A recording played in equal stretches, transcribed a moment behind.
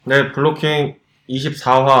네, 블록체인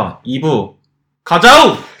 24화 2부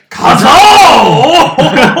가자우!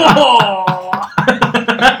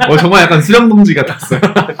 정말 약간 수령동지 같았어요.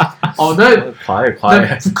 네.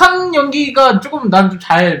 과해. 북한 연기가 조금 난 좀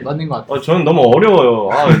잘 맞는 것 같아요. 저는 너무 어려워요.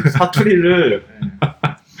 사투리를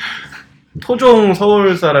토종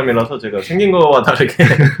서울 사람이라서 제가 생긴 거와 다르게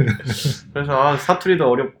그래서 사투리도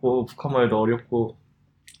어렵고 북한말도 어렵고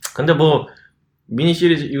근데 뭐 미니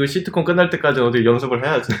시리즈 이거 시트콤 끝날 때까지 어디 연습을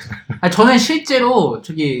해야지. 저는 실제로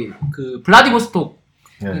저기 그 블라디보스톡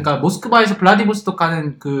그러니까 모스크바에서 블라디보스톡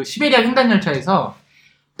가는 그 시베리아 횡단 열차에서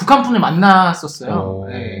북한 분을 만났었어요.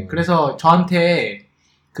 네, 그래서 저한테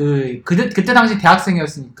그때 당시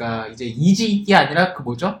대학생이었으니까 이제 이직이 아니라 그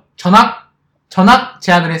뭐죠? 전학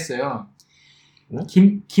제안을 했어요.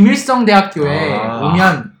 김일성 대학교에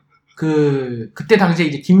오면 그때 당시에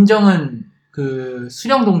이제 김정은 그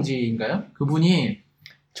수령 동지인가요? 그분이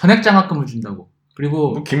전액 장학금을 준다고.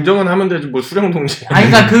 그리고 뭐 김정은 하면 되지 뭐 수령 동지.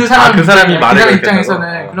 그러니까 그 사람이 말해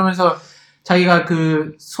입장에서는 그러면서 자기가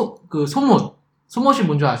소못이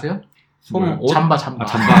뭔지 아세요? 솜옷? 잠바.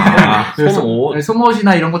 솜옷.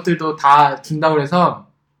 솜옷이나 이런 것들도 다 준다고 그래서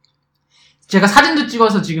제가 사진도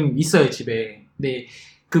찍어서 지금 있어요 집에. 근데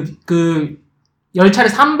그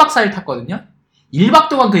열차를 3박 4일 탔거든요. 1박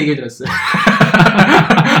동안 그 얘기 들었어요.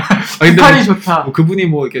 북한이 좋다. 그분이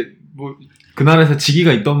이렇게 그날에서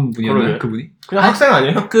직위가 있던 분이었나요? 그러게. 그분이? 그냥 학생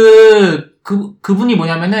아니에요? 그분이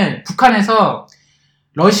뭐냐면은 북한에서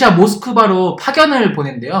러시아 모스크바로 파견을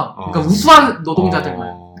보낸대요. 그러니까 우수한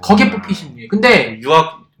노동자들만 거기에 뽑히신 분이에요. 근데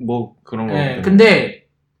유학 뭐 그런 거. 네, 근데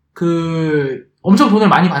엄청 돈을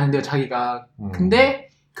많이 받는데요, 자기가. 근데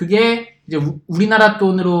그게 이제 우리나라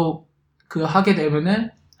돈으로 하게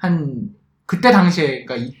되면은 그때 당시에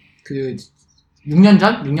그러니까 6년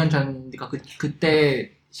전 그러니까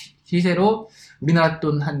그때 시세로 우리나라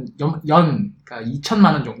돈 한 그러니까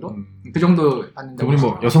 2천만 원 정도? 그 정도 받는다고.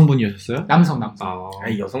 그분이 여성분이셨어요? 남성.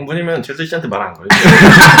 여성분이면 최수 씨한테 말 안 걸죠.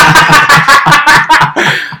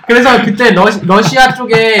 그래서 그때 러시아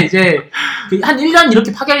쪽에 이제 한 1년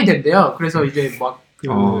이렇게 파견이 된대요. 그래서 이제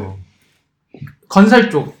건설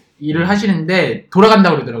쪽 일을 하시는데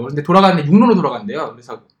돌아간다고 그러더라고요. 근데 돌아가는데 육로로 돌아간대요.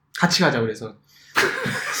 그래서 같이 가자 그래서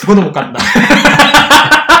죽어도 못 간다.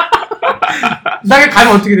 나게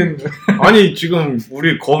가면 어떻게 되는 거야? 아니 지금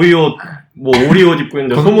우리 거위옷 오리옷 입고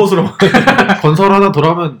있는데 속옷으로 건설하다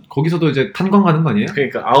돌아오면 거기서도 이제 탄광 가는 거 아니에요?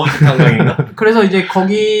 그러니까 아웃 탄광인가? 그래서 이제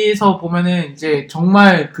거기서 보면은 이제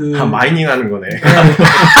정말 마이닝 하는 거네.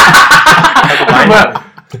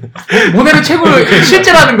 모네르 채굴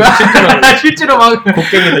실제로 하는 거야? 실제로 막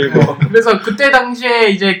곡괭이 들고. 그래서 그때 당시에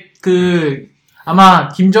이제 아마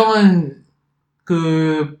김정은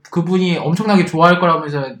그분이 엄청나게 좋아할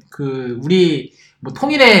거라면서 우리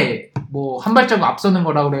통일에 한 발자국 앞서는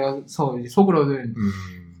거라고 그래서 속으로는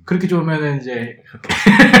그렇게 좋으면은 이제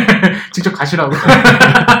직접 가시라고.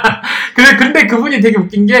 근데 그분이 되게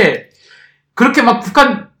웃긴 게 그렇게 막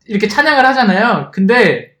북한 이렇게 찬양을 하잖아요.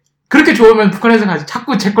 근데 그렇게 좋으면 북한에서 가지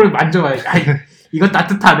자꾸 제 걸 만져봐요. 이거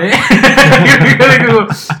따뜻하네. 그리고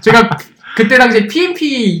제가 그때 당시에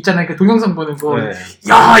PMP 있잖아요. 그 동영상 보는 거. 네.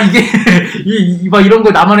 야, 이게, 막 이런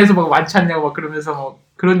거 남한에서 많지 않냐고 막 그러면서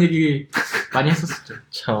그런 얘기 많이 했었었죠.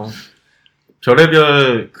 참.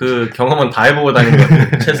 별의별 경험은 다 해보고 다닌 것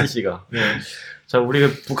같아요. 채스 씨가. 네. 자, 우리가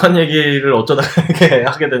북한 얘기를 어쩌다 이렇게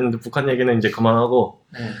하게 됐는데 북한 얘기는 이제 그만하고.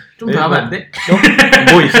 네. 좀 더 하면 안 돼?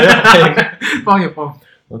 뭐 있어요? 뻥이요.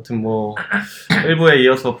 아무튼 1부에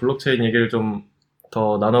이어서 블록체인 얘기를 좀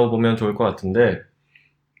더 나눠보면 좋을 것 같은데.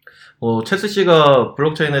 채스 씨가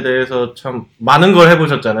블록체인에 대해서 참 많은 걸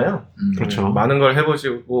해보셨잖아요. 그렇죠. 많은 걸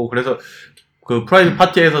해보시고, 그래서 프라이빗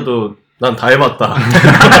파티에서도 난 다 해봤다.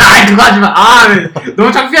 그거 하지 마.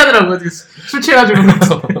 너무 창피하더라고. 술 취해가지고.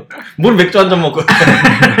 물 맥주 한 잔 먹고.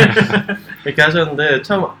 이렇게 하셨는데,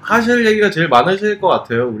 참 하실 얘기가 제일 많으실 것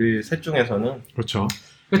같아요. 우리 셋 중에서는. 그렇죠.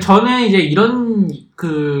 저는 이제 이런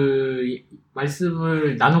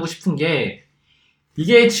말씀을 나누고 싶은 게,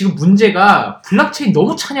 이게 지금 문제가 블록체인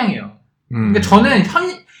너무 찬양해요. 그러니까 저는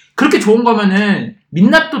그렇게 좋은 거면은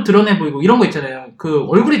민낯도 드러내 보이고 이런 거 있잖아요.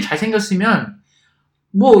 얼굴이 잘생겼으면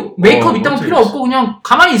메이크업 이딴 거 필요 없고 그냥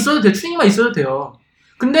가만히 있어도 돼요. 추리닝만 있어도 돼요.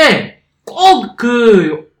 근데 꼭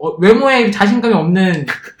외모에 자신감이 없는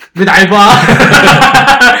왜 날 봐?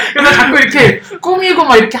 그래서 자꾸 이렇게 꾸미고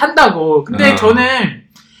막 이렇게 한다고. 근데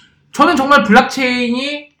저는 정말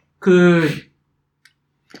블록체인이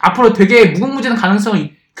앞으로 되게 무궁무진한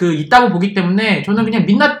가능성이 있다고 보기 때문에 저는 그냥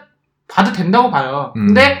민낯 봐도 된다고 봐요.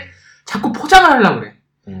 근데 자꾸 포장을 하려고 그래.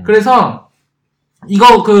 그래서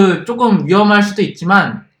이거 조금 위험할 수도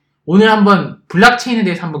있지만 오늘 한번 블록체인에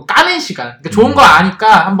대해서 한번 까는 시간. 그러니까 좋은 거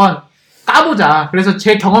아니까 한번 까보자. 그래서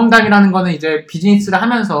제 경험담이라는 거는 이제 비즈니스를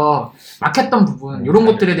하면서 막혔던 부분, 이런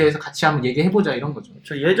것들에 대해서 같이 한번 얘기해보자, 이런 거죠.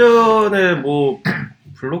 저 예전에 뭐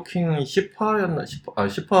블로킹 10화였나?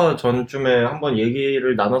 10화 전쯤에 한번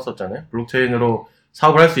얘기를 나눴었잖아요. 블록체인으로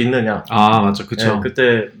사업을 할 수 있느냐. 아, 맞죠. 그쵸. 네,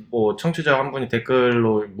 그때 뭐 청취자 한 분이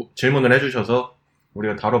댓글로 질문을 해주셔서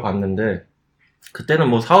우리가 다뤄봤는데, 그때는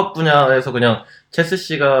뭐 사업 분야에서 그냥 체스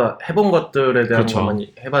씨가 해본 것들에 대한 그렇죠. 것만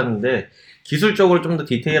해봤는데, 기술적으로 좀 더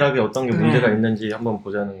디테일하게 어떤 게 문제가 네. 있는지 한번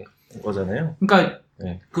보자는 거잖아요. 그러니까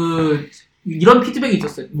네. 이런 피드백이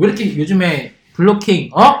있었어요. 왜 이렇게 요즘에 블로킹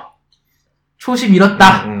초심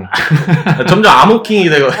잃었다. 점점 암호킹이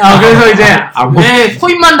되고. 그래서 이제 암호. 왜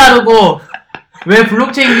코인만 다루고 왜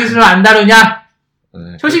블록체인 기술을 안 다루냐?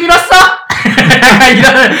 네. 초심 잃었어?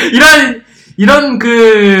 이런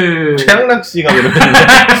최양락 씨가 그러는데.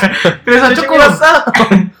 그래서 잃었어?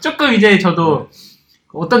 조금 이제 저도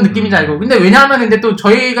어떤 느낌인지 알고. 근데 왜냐하면 근데 또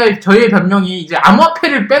저희의 변명이 이제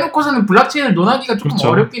암호화폐를 빼놓고서는 블록체인을 논하기가 조금 그렇죠.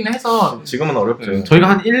 어렵긴 해서. 지금은 어렵죠. 네, 저희가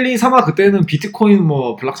한 1, 2, 3화 그때는 비트코인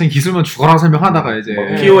뭐 블록체인 기술만 죽어라 설명하다가 이제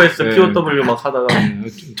POS, 네. POW 막 하다가.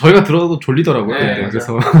 저희가 들어도 졸리더라고요. 네, 그때.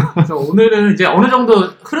 맞아. 그래서 오늘은 이제 어느 정도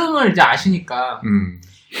흐름을 이제 아시니까.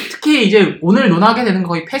 특히 이제 오늘 논하게 되는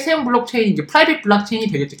거의 폐쇄형 블록체인, 이제 프라이빗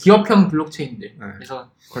블록체인이 되겠죠. 기업형 블록체인들. 네. 그래서.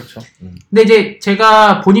 그렇죠. 근데 이제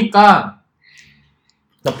제가 보니까.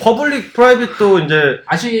 퍼블릭 프라이빗도 이제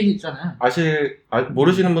아시잖아요.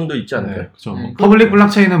 모르시는 분도 있지 않을까요? 네, 그렇죠. 네, 퍼블릭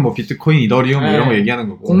블록체인은 뭐 비트코인, 이더리움 네. 이런 거 얘기하는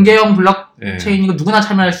거고. 공개형 블록체인이고 누구나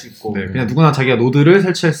참여할 수 있고. 네, 그냥 누구나 자기가 노드를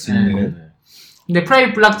설치할 수 있는. 네. 근데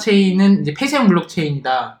프라이빗 블록체인은 이제 폐쇄형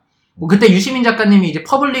블록체인이다. 뭐 그때 유시민 작가님이 이제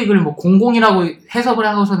퍼블릭을 뭐 공공이라고 해석을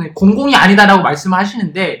하고서는 공공이 아니다라고 말씀을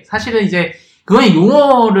하시는데, 사실은 이제 그건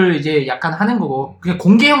용어를 이제 약간 하는 거고, 그냥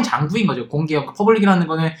공개형 장부인 거죠. 공개형. 퍼블릭이라는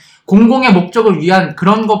거는 공공의 목적을 위한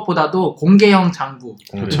그런 것보다도 공개형 장부.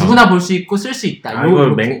 그렇죠. 누구나 볼 수 있고 쓸 수 있다.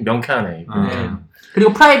 이걸 명쾌하네. 네.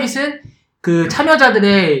 그리고 프라이빗은 그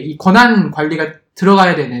참여자들의 이 권한 관리가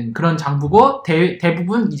들어가야 되는 그런 장부고,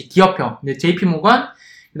 대부분 이제 기업형. 근데 JP모건,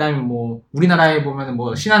 그 다음에 뭐, 우리나라에 보면은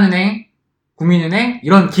뭐, 신한은행, 국민은행,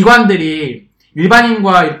 이런 기관들이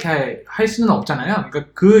일반인과 이렇게 할 수는 없잖아요.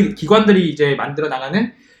 그러니까 그 기관들이 이제 만들어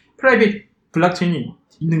나가는 프라이빗 블록체인이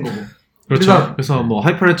있는 거고. 그렇죠. 그래서 뭐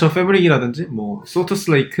하이퍼레처 패브릭이라든지 뭐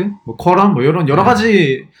소투스 레이크, 뭐 쿼럼 뭐 이런 여러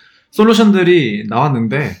가지 솔루션들이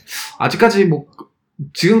나왔는데, 아직까지 뭐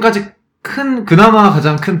지금까지 그나마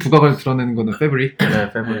가장 큰 두각을 드러내는 거는 패브릭.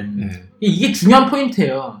 네, 패브릭. 네. 이게 중요한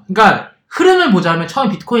포인트예요. 그러니까 흐름을 보자면 처음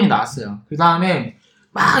비트코인이 나왔어요. 그 다음에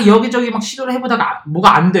막 여기저기 막 시도를 해보다가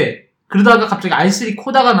뭐가 안 돼. 그러다가 갑자기 R3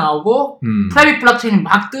 코다가 나오고 프라이빗 블록체인이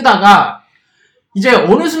막 뜨다가 이제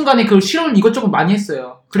어느 순간에 그 실험을 이것저것 많이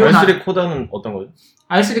했어요. 그리고 R3 코다는 어떤 거죠?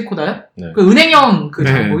 R3 코다요? 네. 그 은행형 그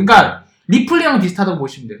네. 장부. 그러니까 리플이랑 비슷하다고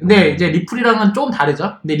보시면 돼요. 근데 이제 리플이랑은 조금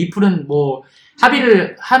다르죠. 근데 리플은 뭐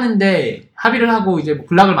합의를 하고 이제 뭐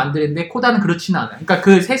블락을 만드는데, 코다는 그렇지는 않아요. 그러니까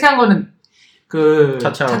그 세세한 거는 그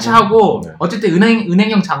차치하고 네. 어쨌든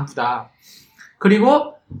은행형 장부다.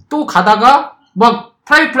 그리고 또 가다가 막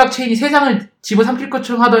프라이빗 블록체인이 세상을 집어삼킬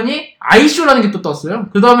것처럼 하더니 ICO라는 게 또 떴어요.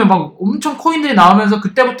 그 다음에 막 엄청 코인들이 나오면서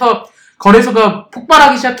그때부터 거래소가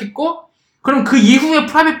폭발하기 시작했고, 그럼 그 이후에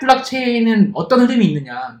프라이빗 블록체인은 어떤 흐름이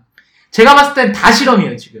있느냐. 제가 봤을 땐 다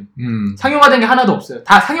실험이에요, 지금. 상용화된 게 하나도 없어요.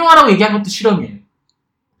 다 상용화라고 얘기한 것도 실험이에요.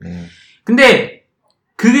 근데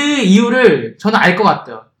그 이유를 저는 알 것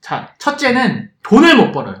같아요. 자, 첫째는 돈을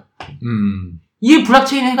못 벌어요. 이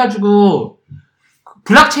블록체인 해가지고,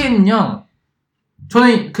 블록체인은요,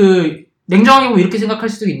 저는 냉정하게 보면 이렇게 생각할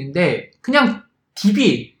수도 있는데, 그냥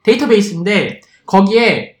DB, 데이터베이스인데,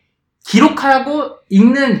 거기에 기록하고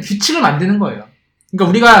읽는 규칙을 만드는 거예요. 그러니까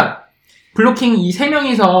우리가 블로킹 이 세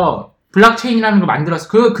명이서 블록체인이라는 걸 만들었어.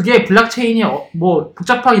 그게 블록체인이 뭐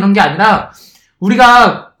복잡하고 이런 게 아니라,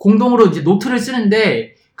 우리가 공동으로 이제 노트를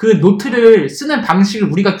쓰는데, 그 노트를 쓰는 방식을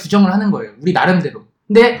우리가 규정을 하는 거예요. 우리 나름대로.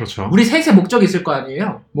 근데 그렇죠. 우리 셋의 목적이 있을 거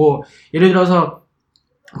아니에요. 뭐 예를 들어서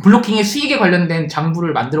블로킹의 수익에 관련된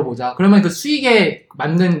장부를 만들어 보자. 그러면 그 수익에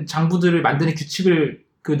맞는 장부들을 만드는 규칙을,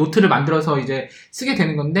 그 노트를 만들어서 이제 쓰게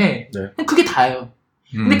되는 건데, 네. 그게 다예요.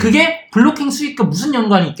 근데 그게 블로킹 수익과 무슨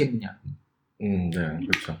연관이 있겠느냐? 네,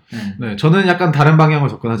 그렇죠. 네, 저는 약간 다른 방향으로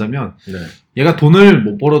접근하자면, 네. 얘가 돈을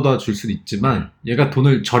못 벌어다 줄 수도 있지만, 얘가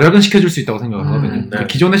돈을 절약은 시켜줄 수 있다고 생각을 하거든요. 네. 그러니까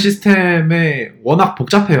기존의 시스템에 워낙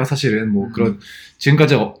복잡해요, 사실은. 뭐 그런,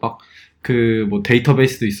 지금까지 뭐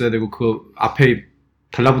데이터베이스도 있어야 되고, 그 앞에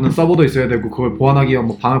달라붙는 서버도 있어야 되고, 그걸 보완하기 위한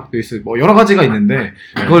뭐 방어벽도 있어요. 뭐 여러 가지가 있는데,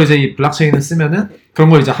 그걸 이제 이 블록체인을 쓰면은,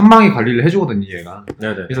 그런 걸 이제 한 방에 관리를 해주거든요, 얘가.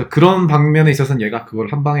 네네. 그래서 그런 방면에 있어서는 얘가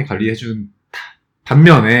그걸 한 방에 관리해준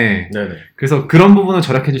반면에, 네네. 그래서 그런 부분을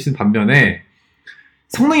절약해 줄 수 있는 반면에,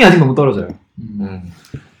 성능이 아직 너무 떨어져요.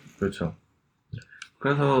 그렇죠.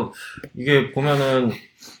 그래서 이게 보면은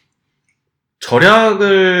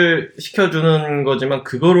절약을 시켜주는 거지만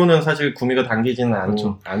그거로는 사실 구미가 당기지는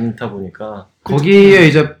그렇죠. 않다 보니까 거기에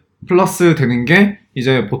이제 플러스 되는 게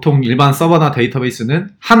이제 보통 일반 서버나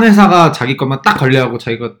데이터베이스는 한 회사가 자기 것만 딱 관리하고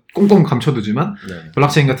자기가 꽁꽁 감춰두지만 네.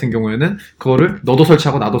 블록체인 같은 경우에는 그거를 너도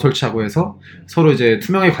설치하고 나도 설치하고 해서 서로 이제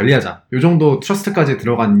투명하게 관리하자. 요 정도 트러스트까지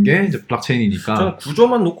들어간 게 이제 블록체인이니까. 저는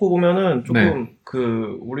구조만 놓고 보면은 조금 네.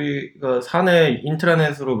 그 우리가 사내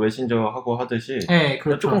인트라넷으로 메신저 하고 하듯이 네,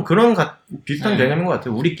 그렇죠. 조금 그런 비슷한 네. 개념인 것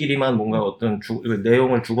같아요. 우리끼리만 뭔가 어떤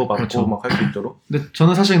내용을 주고받고 그렇죠. 막 할 수 있도록. 근데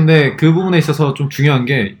저는 사실 근데 그 부분에 있어서 좀 중요한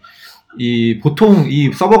게 보통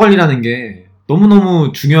이 서버 관리라는 게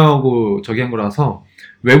너무너무 중요하고 저기 한 거라서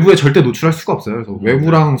외부에 절대 노출할 수가 없어요. 그래서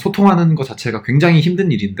외부랑 소통하는 것 자체가 굉장히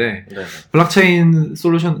힘든 일인데 네. 블록체인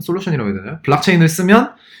솔루션이라고 해야 되나요? 블록체인을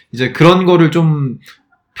쓰면 이제 그런 거를 좀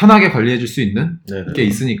편하게 관리해 줄 수 있는 네네. 게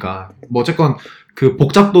있으니까 뭐 어쨌건 그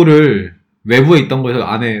복잡도를 외부에 있던 거에서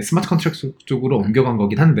안에 스마트 컨트랙트 쪽으로 옮겨간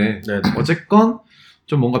거긴 한데 네네. 어쨌건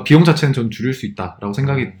좀 뭔가 비용 자체는 좀 줄일 수 있다라고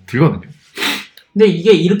생각이 들거든요. 근데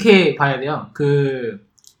이게 이렇게 봐야 돼요.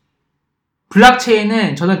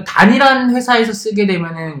 블록체인은 저는 단일한 회사에서 쓰게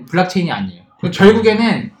되면은 블록체인이 아니에요. 그렇죠.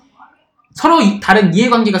 결국에는 서로 다른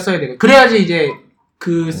이해관계가 써야 돼요. 그래야지 이제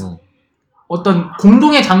어떤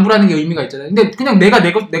공동의 장부라는 게 의미가 있잖아요. 근데 그냥 내가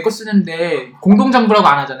내 거 쓰는데 공동 장부라고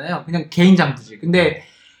안 하잖아요. 그냥 개인 장부지. 근데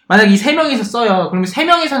만약 이 세 명이서 써요. 그러면 세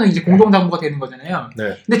명이서는 이제 공동 장부가 되는 거잖아요.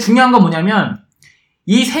 네. 근데 중요한 건 뭐냐면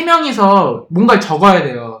이 세 명이서 뭔가를 적어야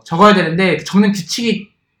돼요. 적어야 되는데 적는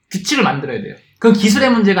규칙을 만들어야 돼요. 그건 기술의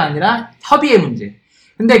문제가 아니라 협의의 문제.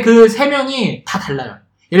 근데 그 세 명이 다 달라요.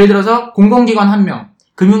 예를 들어서 공공기관 한 명,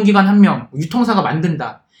 금융기관 한 명, 유통사가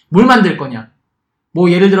만든다. 뭘 만들 거냐? 뭐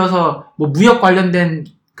예를 들어서 뭐 무역 관련된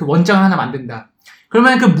그 원장을 하나 만든다.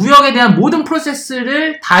 그러면 그 무역에 대한 모든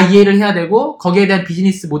프로세스를 다 이해를 해야 되고 거기에 대한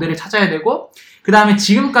비즈니스 모델을 찾아야 되고 그 다음에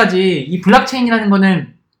지금까지 이 블록체인이라는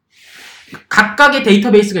거는 각각의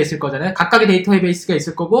데이터베이스가 있을 거잖아요. 각각의 데이터베이스가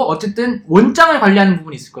있을 거고 어쨌든 원장을 관리하는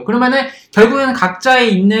부분이 있을 거예요. 그러면은 결국에는 각자에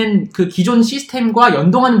있는 그 기존 시스템과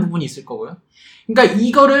연동하는 부분이 있을 거고요. 그러니까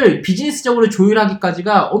이거를 비즈니스적으로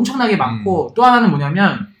조율하기까지가 엄청나게 많고 또 하나는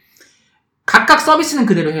뭐냐면 각각 서비스는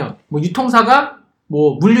그대로 해요. 뭐 유통사가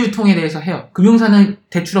뭐 물류 유통에 대해서 해요. 금융사는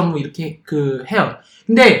대출 업무 이렇게 해요.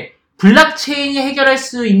 근데 블록체인이 해결할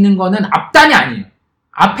수 있는 거는 앞단이 아니에요.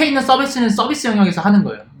 앞에 있는 서비스는 서비스 영역에서 하는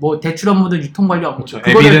거예요. 뭐 대출 업무든 유통 관리 업무든.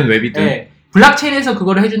 그렇죠. 앱이든 웹이든. 네, 블록체인에서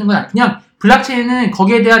그거를 해주는 건 아니에요. 그냥 블록체인은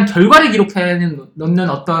거기에 대한 결과를 넣는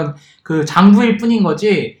어떤 그 장부일 뿐인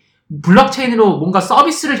거지 블록체인으로 뭔가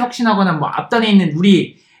서비스를 혁신하거나 뭐 앞단에 있는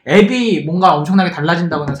우리 앱이 뭔가 엄청나게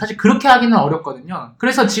달라진다거나 사실 그렇게 하기는 어렵거든요.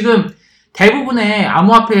 그래서 지금 대부분의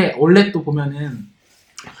암호화폐 원let도 보면은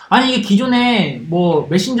아니 이게 기존에 뭐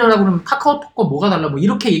메신저라고 그러면 카카오톡과 뭐가 달라 뭐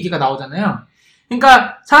이렇게 얘기가 나오잖아요.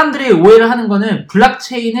 그러니까 사람들이 오해를 하는 거는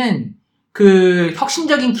블록체인은 그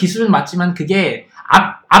혁신적인 기술은 맞지만 그게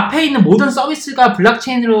앞에 있는 모든 서비스가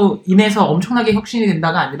블록체인으로 인해서 엄청나게 혁신이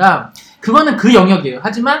된다가 아니라 그거는 그 영역이에요.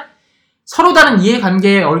 하지만 서로 다른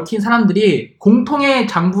이해관계에 얽힌 사람들이 공통의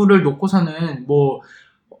장부를 놓고서는 뭐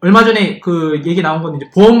얼마 전에 그 얘기 나온 건 이제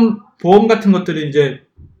보험 같은 것들은 이제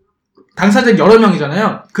당사자 여러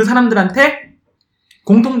명이잖아요. 그 사람들한테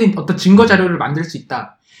공통된 어떤 증거 자료를 만들 수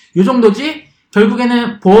있다. 요 정도지.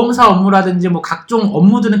 결국에는 보험사 업무라든지 뭐 각종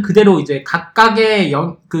업무들은 그대로 이제 각각의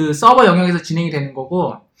그 서버 영역에서 진행이 되는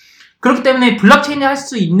거고 그렇기 때문에 블록체인이 할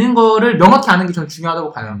수 있는 거를 명확히 아는 게 저는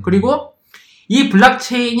중요하다고 봐요. 그리고 이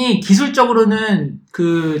블록체인이 기술적으로는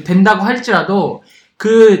된다고 할지라도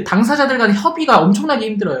그 당사자들 간의 협의가 엄청나게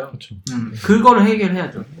힘들어요. 그렇죠. 그거를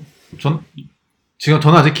해결해야죠. 저는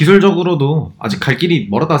아직 기술적으로도 아직 갈 길이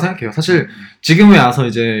멀었다고 생각해요. 사실 지금에 와서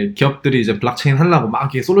이제 기업들이 이제 블록체인 하려고 막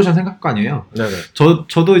이렇게 솔루션 생각할 거 아니에요. 네네.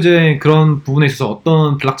 저도 이제 그런 부분에 있어서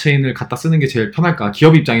어떤 블록체인을 갖다 쓰는 게 제일 편할까?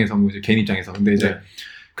 기업 입장에서, 뭐 이제 개인 입장에서. 근데 이제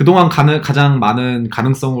그동안 가장 많은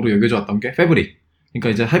가능성으로 여겨져 왔던 게 패브릭. 그러니까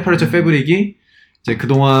이제 하이퍼레저 패브릭이 이제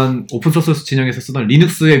그동안 오픈소스 진영에서 쓰던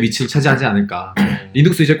리눅스의 위치를 차지하지 않을까.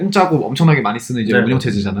 리눅스 이제 공짜고 엄청나게 많이 쓰는 이제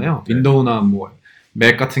운영체제잖아요. 윈도우나 뭐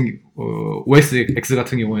맥 같은 OS X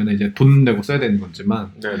같은 경우에는 이제 돈 내고 써야 되는 거지만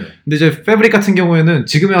근데 이제 패브릭 같은 경우에는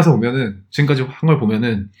지금에 와서 보면은 지금까지 한 걸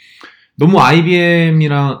보면은 너무 IBM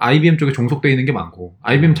쪽에 종속되어 있는 게 많고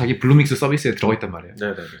IBM 자기 블루믹스 서비스에 들어가 있단 말이에요.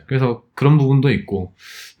 그래서 그런 부분도 있고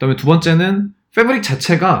그다음에 두 번째는 패브릭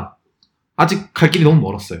자체가 아직 갈 길이 너무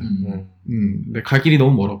멀었어요. 네, 갈 길이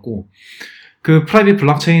너무 멀었고 그 프라이빗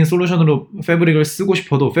블록체인 솔루션으로 패브릭을 쓰고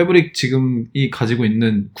싶어도 패브릭 지금이 가지고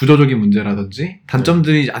있는 구조적인 문제라든지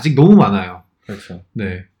단점들이 아직 너무 많아요. 그렇죠.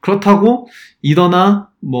 네. 그렇다고 이더나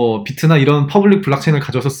뭐 비트나 이런 퍼블릭 블록체인을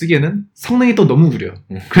가져서 쓰기에는 성능이 또 너무 구려요.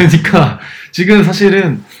 그러니까 지금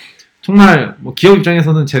사실은 정말 뭐 기업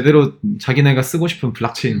입장에서는 제대로 자기네가 쓰고 싶은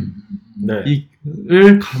블록체인을 네.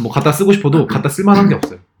 뭐 갖다 쓰고 싶어도 갖다 쓸만한 게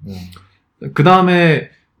없어요. 그 다음에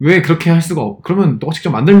왜 그렇게 할 수가 그러면 너가 직접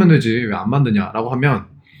만들면 되지 왜 안 만드냐라고 하면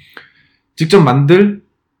직접 만들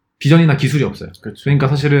비전이나 기술이 없어요. 그렇죠. 그러니까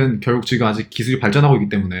사실은 결국 지금 아직 기술이 발전하고 있기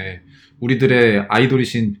때문에 우리들의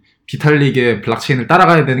아이돌이신 비탈릭의 블록체인을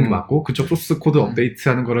따라가야 되는 게 맞고 그쪽 소스 코드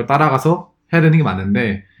업데이트하는 거를 따라가서 해야 되는 게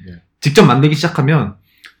맞는데 직접 만들기 시작하면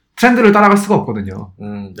트렌드를 따라갈 수가 없거든요.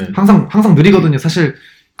 네. 항상 느리거든요. 사실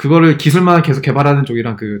그거를 기술만 계속 개발하는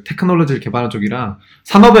쪽이랑 그 테크놀로지를 개발하는 쪽이랑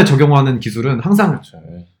산업에 적용하는 기술은 항상 그렇죠.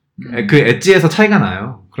 그 엣지에서 차이가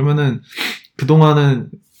나요. 그러면은 그동안은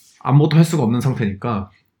아무것도 할 수가 없는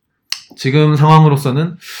상태니까 지금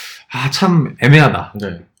상황으로서는 참 애매하다.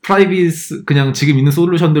 네. 프라이빗 그냥 지금 있는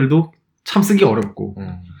솔루션들도 참 쓰기 어렵고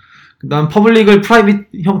그다음 퍼블릭을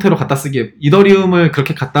프라이빗 형태로 갖다 쓰기에 이더리움을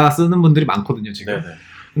그렇게 갖다 쓰는 분들이 많거든요 지금. 네네.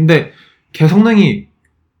 근데 걔 성능이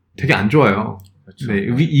되게 안 좋아요. 그렇죠. 네,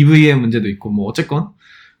 EV의 문제도 있고 뭐 어쨌건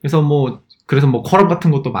그래서 뭐 쿼럼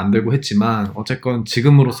같은 것도 만들고 했지만 어쨌건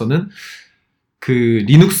지금으로서는 그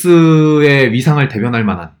리눅스의 위상을 대변할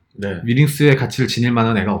만한 리눅스의 가치를 지닐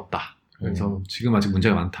만한 애가 없다. 그래서 지금 아직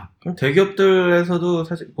문제가 많다. 그럼 대기업들에서도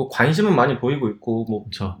사실 뭐 관심은 많이 보이고 있고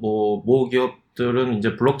모 기업들은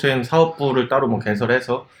이제 블록체인 사업부를 따로 뭐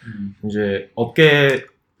개설해서 이제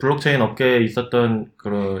블록체인 업계에 있었던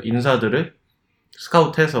그런 인사들을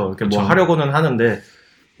스카우트해서 이렇게 뭐 하려고는 하는데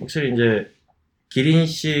확실히 이제 기린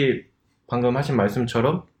씨 방금 하신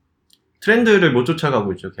말씀처럼 트렌드를 못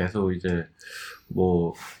쫓아가고 있죠. 계속 이제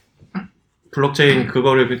뭐 블록체인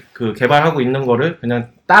그거를 개발하고 있는 거를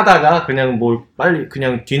그냥 따다가 그냥 뭘 빨리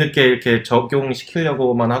그냥 뒤늦게 이렇게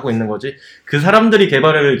적용시키려고만 하고 있는 거지 그 사람들이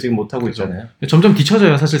개발을 지금 못 하고 있잖아요. 점점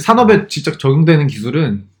뒤쳐져요. 사실 산업에 직접 적용되는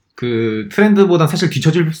기술은 그 트렌드보단 사실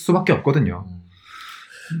뒤쳐질 수밖에 없거든요.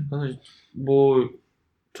 뭐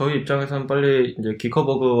저희 입장에서는 빨리 이제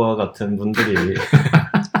기커버그와 같은 분들이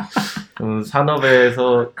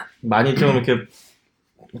산업에서 많이 좀 이렇게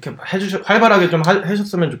활발하게 좀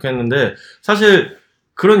하셨으면 좋겠는데 사실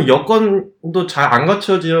그런 여건도 잘 안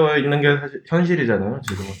갖춰져 있는 게 사실 현실이잖아요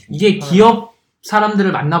지금은. 이게 기업 사람들을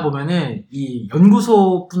만나보면은 이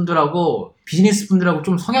연구소 분들하고 비즈니스 분들하고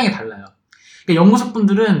좀 성향이 달라요. 그러니까 연구소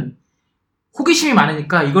분들은 호기심이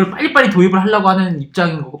많으니까 이걸 빨리빨리 도입을 하려고 하는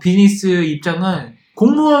입장인 거고 비즈니스 입장은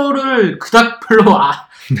공모를 그닥 별로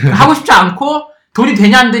하고 싶지 않고 돈이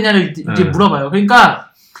되냐 안 되냐를 이제 물어봐요.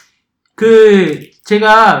 그러니까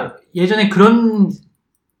제가 예전에 그런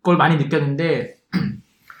걸 많이 느꼈는데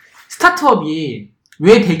스타트업이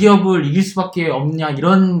왜 대기업을 이길 수밖에 없냐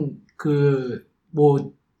이런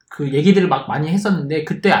얘기들을 막 많이 했었는데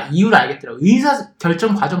그때 이유를 알겠더라고요.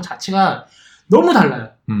 의사결정 과정 자체가 너무 달라요.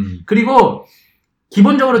 그리고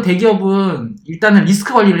기본적으로 대기업은 일단은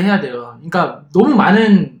리스크 관리를 해야 돼요. 그러니까 너무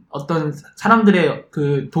많은 어떤 사람들의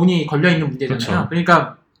그 돈이 걸려있는 문제잖아요. 그렇죠.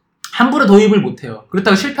 그러니까 함부로 도입을 못해요.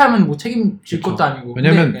 그렇다고 실패하면 뭐 책임질 것도 아니고.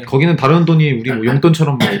 왜냐면 거기는 다루는 돈이 우리 뭐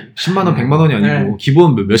용돈처럼 뭐 10만원, 100만원이 아니고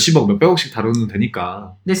기본 몇십억, 몇백억씩 다루면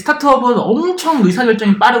되니까. 근데 스타트업은 엄청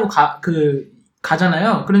의사결정이 빠르고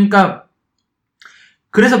가잖아요. 그러니까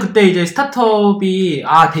그래서 그때 이제 스타트업이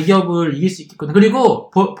대기업을 이길 수 있겠구나. 그리고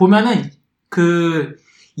보면은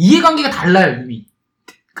이해관계가 달라요, 이미.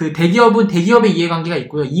 대기업은 대기업의 이해관계가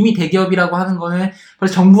있고요. 이미 대기업이라고 하는 거는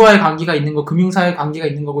벌써 정부와의 관계가 있는 거, 금융사의 관계가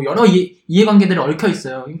있는 거고, 여러 이해관계들이 얽혀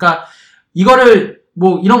있어요. 그러니까, 이거를,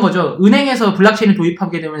 이런 거죠. 은행에서 블록체인을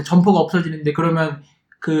도입하게 되면 점포가 없어지는데, 그러면,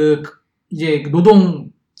 이제, 노동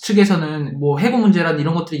측에서는 해고 문제란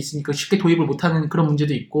이런 것들이 있으니까 쉽게 도입을 못하는 그런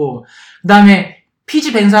문제도 있고, 그 다음에,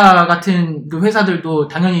 피지벤사 같은 그 회사들도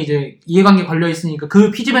당연히 이제 이해관계 걸려 있으니까 그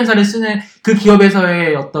피지벤사를 쓰는 그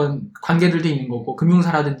기업에서의 어떤 관계들도 있는 거고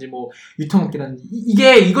금융사라든지 유통업계라든지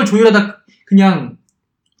이걸 조율하다 그냥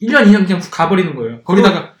 1년 2년 그냥 가버리는 거예요.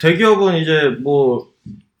 거기다가 대기업은 이제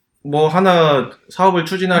하나 사업을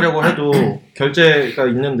추진하려고 해도 결제가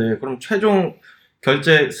있는데 그럼 최종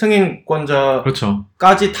결제 승인권자까지 그렇죠.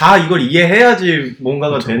 다 이걸 이해해야지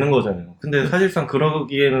뭔가가 되는 거잖아요. 근데 사실상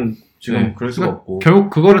그러기에는 지금 그럴 수가 없고. 결국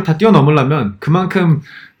그거를 다 뛰어넘으려면 그만큼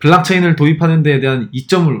블록체인을 도입하는 데에 대한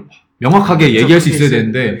이점을 명확하게 얘기할 수 있어야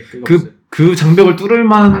되는데 그 장벽을 뚫을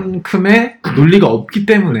만큼의 논리가 없기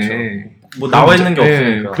때문에 나와 있는 게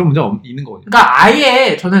없으니까. 그런 문제가 있는 거거든요.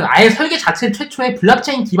 그러니까 저는 설계 자체 최초에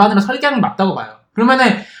블록체인 기반으로 설계하는 게 맞다고 봐요.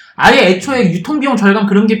 그러면은 아예 애초에 유통비용 절감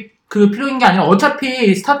그런 게 필요인 게 아니라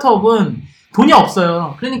어차피 스타트업은 돈이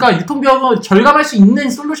없어요. 그러니까 유통비용을 절감할 수 있는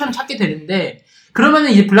솔루션을 찾게 되는데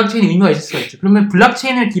그러면은 이제 블록체인이 의미가 있을 수가 있죠. 그러면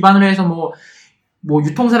블록체인을 기반으로 해서 뭐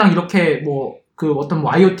유통사랑 이렇게 그 어떤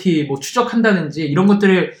IoT 추적한다든지 이런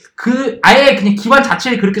것들을 아예 그냥 기반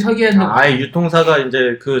자체를 그렇게 설계하는 아예 유통사가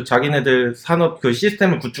이제 그 자기네들 산업 그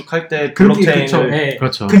시스템을 구축할 때 블록체인을 그렇죠. 네.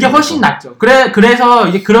 그렇죠. 그게 훨씬 낫죠. 그래서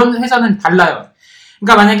이제 그런 회사는 달라요.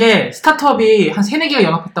 그러니까 만약에 스타트업이 한 3-4개가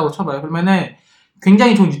연합했다고 쳐봐요. 그러면은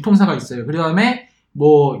굉장히 좋은 유통사가 있어요. 그 다음에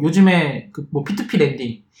요즘에 P2P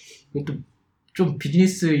랜딩 이것도 좀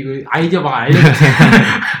비즈니스 이거 아이디어 막 알려주세요.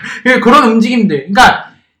 그런 움직임들. 그러니까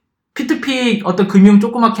P2P 어떤 금융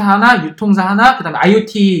조그맣게 하나, 유통사 하나, 그 다음에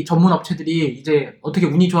IoT 전문 업체들이 이제 어떻게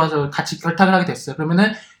운이 좋아서 같이 결탁을 하게 됐어요.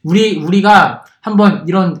 그러면은 우리가 한번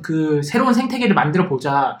이런 그 새로운 생태계를 만들어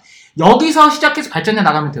보자. 여기서 시작해서 발전해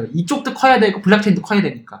나가면 돼요. 이쪽도 커야 되고 블록체인도 커야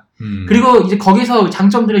되니까. 그리고 이제 거기서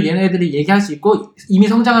장점들을 얘네들이 얘기할 수 있고 이미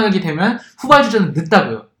성장하게 되면 후발주자는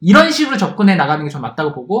늦다고요. 이런 식으로 접근해 나가는 게 좀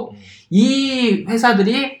맞다고 보고 이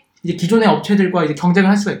회사들이 이제 기존의 업체들과 이제 경쟁을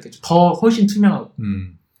할 수가 있겠죠. 더 훨씬 투명하고.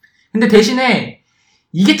 근데 대신에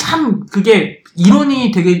이게 참 그게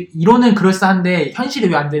이론은 그럴싸한데 현실이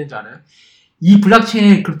왜 안 되는 줄 알아요? 이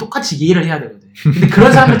블록체인을 그럼 똑같이 이해를 해야 되거든. 근데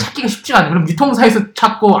그런 사람을 찾기가 쉽지가 않아요. 그럼 유통사에서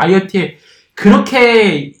찾고 IoT에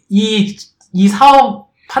그렇게 이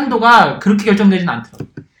사업 판도가 그렇게 결정되진 않더라고요.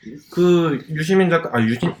 그 유시민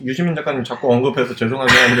작가님 자꾸 언급해서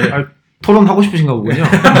죄송하긴 한데 토론하고 싶으신가 보군요.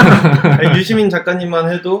 유시민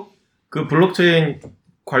작가님만 해도 그 블록체인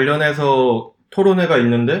관련해서 토론회가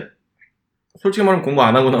있는데 솔직히 말하면 공부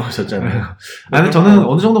안 하고 나오셨잖아요. 아니, 저는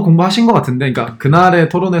어느 정도 공부하신 것 같은데, 그러니까 그날의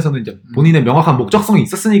토론에서는 이제 본인의 명확한 목적성이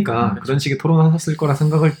있었으니까 그런 식의 토론을 하셨을 거라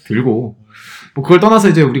생각을 들고, 뭐 그걸 떠나서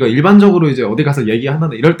이제 우리가 일반적으로 이제 어디 가서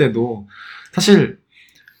얘기하거나 이럴 때도 사실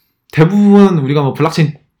대부분 우리가 뭐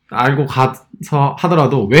블록체인 알고 가서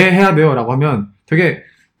하더라도 왜 해야 돼요? 라고 하면 되게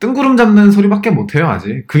뜬구름 잡는 소리밖에 못 해요,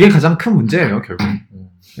 아직. 그게 가장 큰 문제예요, 결국.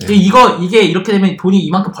 네. 이게 이렇게 되면 돈이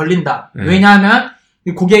이만큼 벌린다. 네. 왜냐하면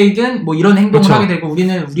고객은 뭐 이런 행동을 그렇죠. 하게 되고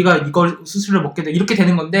우리가 이걸 수수료를 먹게 되고 이렇게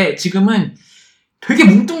되는 건데 지금은 되게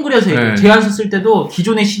뭉뚱그려서 네. 제안서 쓸 때도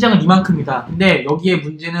기존의 시장은 이만큼이다. 근데 여기에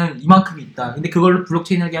문제는 이만큼이 있다. 근데 그걸로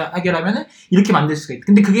블록체인을 해결하면은 이렇게 만들 수가 있다.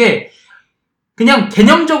 근데 그게 그냥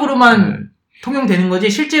개념적으로만 통용되는 거지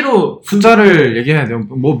실제로 숫자를 얘기해야 돼요.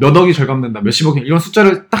 뭐 몇 억이 절감된다, 몇십억 이런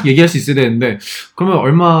숫자를 딱 얘기할 수 있어야 되는데 그러면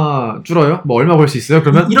얼마 줄어요? 뭐 얼마 벌 수 있어요?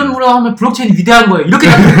 그러면 이런 물어하면 블록체인이 위대한 거예요. 이렇게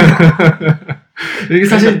이게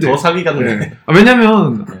사실 더 사기 같네. 네.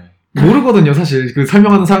 왜냐면 모르거든요, 사실. 그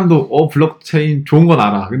설명하는 사람도 블록체인 좋은 건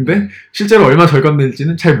알아. 근데 실제로 얼마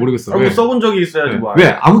절감될지는 잘 모르겠어. 왜? 써본 적이 있어야지. 뭐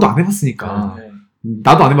왜? 아무도 안 해봤으니까.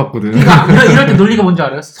 나도 안 해봤거든. 그러니까 이럴 때 논리가 뭔지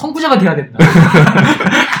알아요? 선구자가 돼야 된다.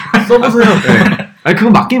 써보세요. 네. 아니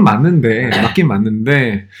그건 맞긴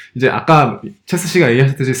맞는데 이제 아까 체스 씨가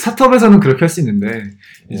얘기하셨듯이 스타트업에서는 그렇게 할 수 있는데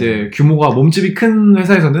이제 규모가 몸집이 큰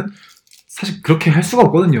회사에서는 사실 그렇게 할 수가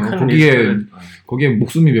없거든요. 거기에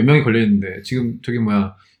목숨이 몇 명이 걸려 있는데 지금 저기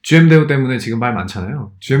GM 대우 때문에 지금 말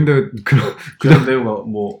많잖아요. GM 대우가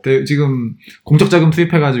지금 공적 자금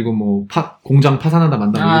투입해가지고 공장 파산한다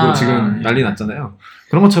만다 이거 지금 난리 났잖아요.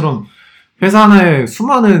 그런 것처럼 회사 하나에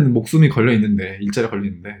수많은 목숨이 걸려 있는데 일자리가 걸려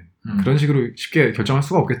있는데 그런 식으로 쉽게 결정할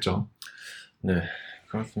수가 없겠죠. 네,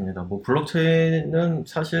 그렇습니다. 블록체인은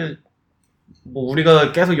사실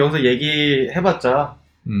우리가 계속 여기서 얘기해봤자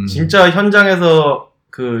진짜 현장에서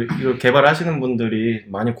이걸 개발하시는 분들이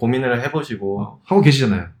많이 고민을 해보시고 하고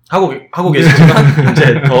계시잖아요. 하고 계시지만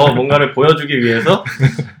이제 더 뭔가를 보여주기 위해서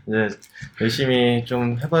이제 열심히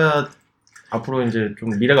좀 해봐야 앞으로 이제 좀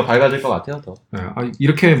미래가 밝아질 것 같아요. 더. 네,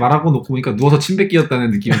 이렇게 말하고 놓고 보니까 누워서 침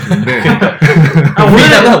뱉기였다는 느낌이 드는데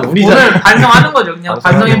오늘 반성하는 거죠. 그냥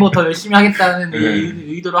반성해보고 더 열심히 하겠다는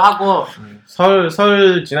의도로 하고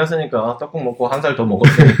설 지났으니까 떡국 먹고 한 살 더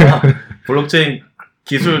먹었으니까 블록체인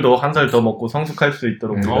기술도 한 살 더 먹고 성숙할 수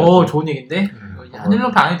있도록. 좋은 얘기인데?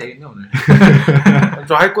 하늘로 다 안 해도 되겠네, 오늘.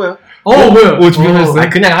 좀 할 거예요. 뭐요? 준비하셨어요?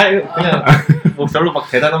 그냥 별로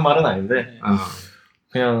막 대단한 말은 아닌데.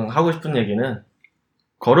 그냥 하고 싶은 얘기는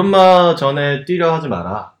걸음마 전에 뛰려 하지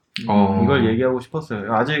마라. 이걸 얘기하고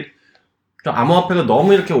싶었어요. 아직 좀 암호화폐가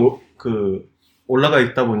너무 이렇게 올라가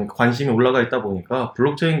있다 보니까 관심이 올라가 있다 보니까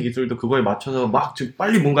블록체인 기술도 그거에 맞춰서 막 지금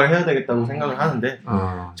빨리 뭔가를 해야 되겠다고 생각을 하는데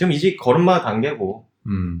지금 이제 걸음마 단계고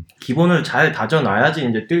기본을 잘 다져놔야지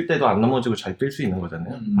이제 뛸 때도 안 넘어지고 잘 뛸 수 있는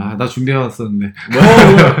거잖아요. 나 준비해왔었는데.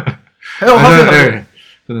 하세요. 네.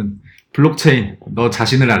 저는 블록체인, 너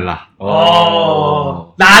자신을 알라.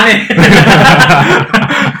 나 안 해.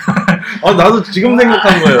 나도 지금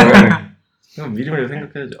생각한 거예요. 그럼 미리미리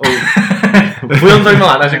생각해야지. 부연 설명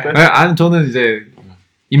안 하실 거예요? 아니, 저는 이제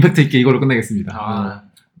임팩트 있게 이걸로 끝내겠습니다.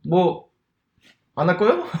 안 할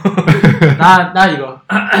거예요? 나 이거.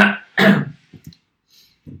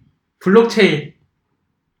 블록체인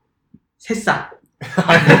새싹.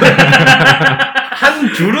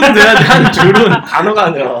 한 줄은 돼야지. 한 줄은 단어가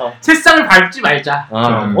아니라. 새싹을 밟지 말자.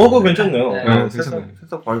 그거 괜찮네요. 네.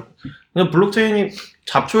 새싹 밟. 그냥 블록체인이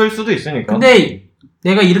잡초일 수도 있으니까. 근데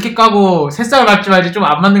내가 이렇게 까고 새싹을 밟지 말지 좀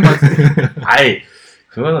안 맞는 것 같은데. 아이,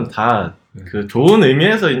 그거는 다 그 좋은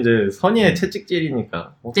의미에서 이제 선의의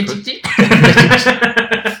채찍질이니까. 찌찌찌?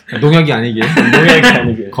 농약이 아니길. 농약이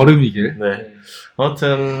아니길. 걸음이길. 네.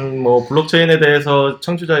 아무튼 뭐 블록체인에 대해서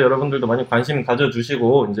청취자 여러분들도 많이 관심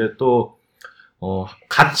가져주시고 이제 또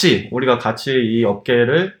우리가 같이 이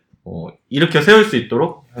업계를 일으켜 세울 수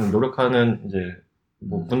있도록 노력하는 이제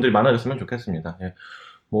뭐 분들이 많아졌으면 좋겠습니다. 예.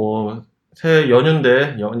 뭐 새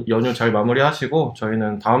연휴인데 연휴 잘 마무리하시고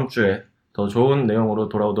저희는 다음 주에 더 좋은 내용으로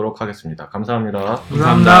돌아오도록 하겠습니다. 감사합니다.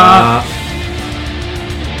 감사합니다.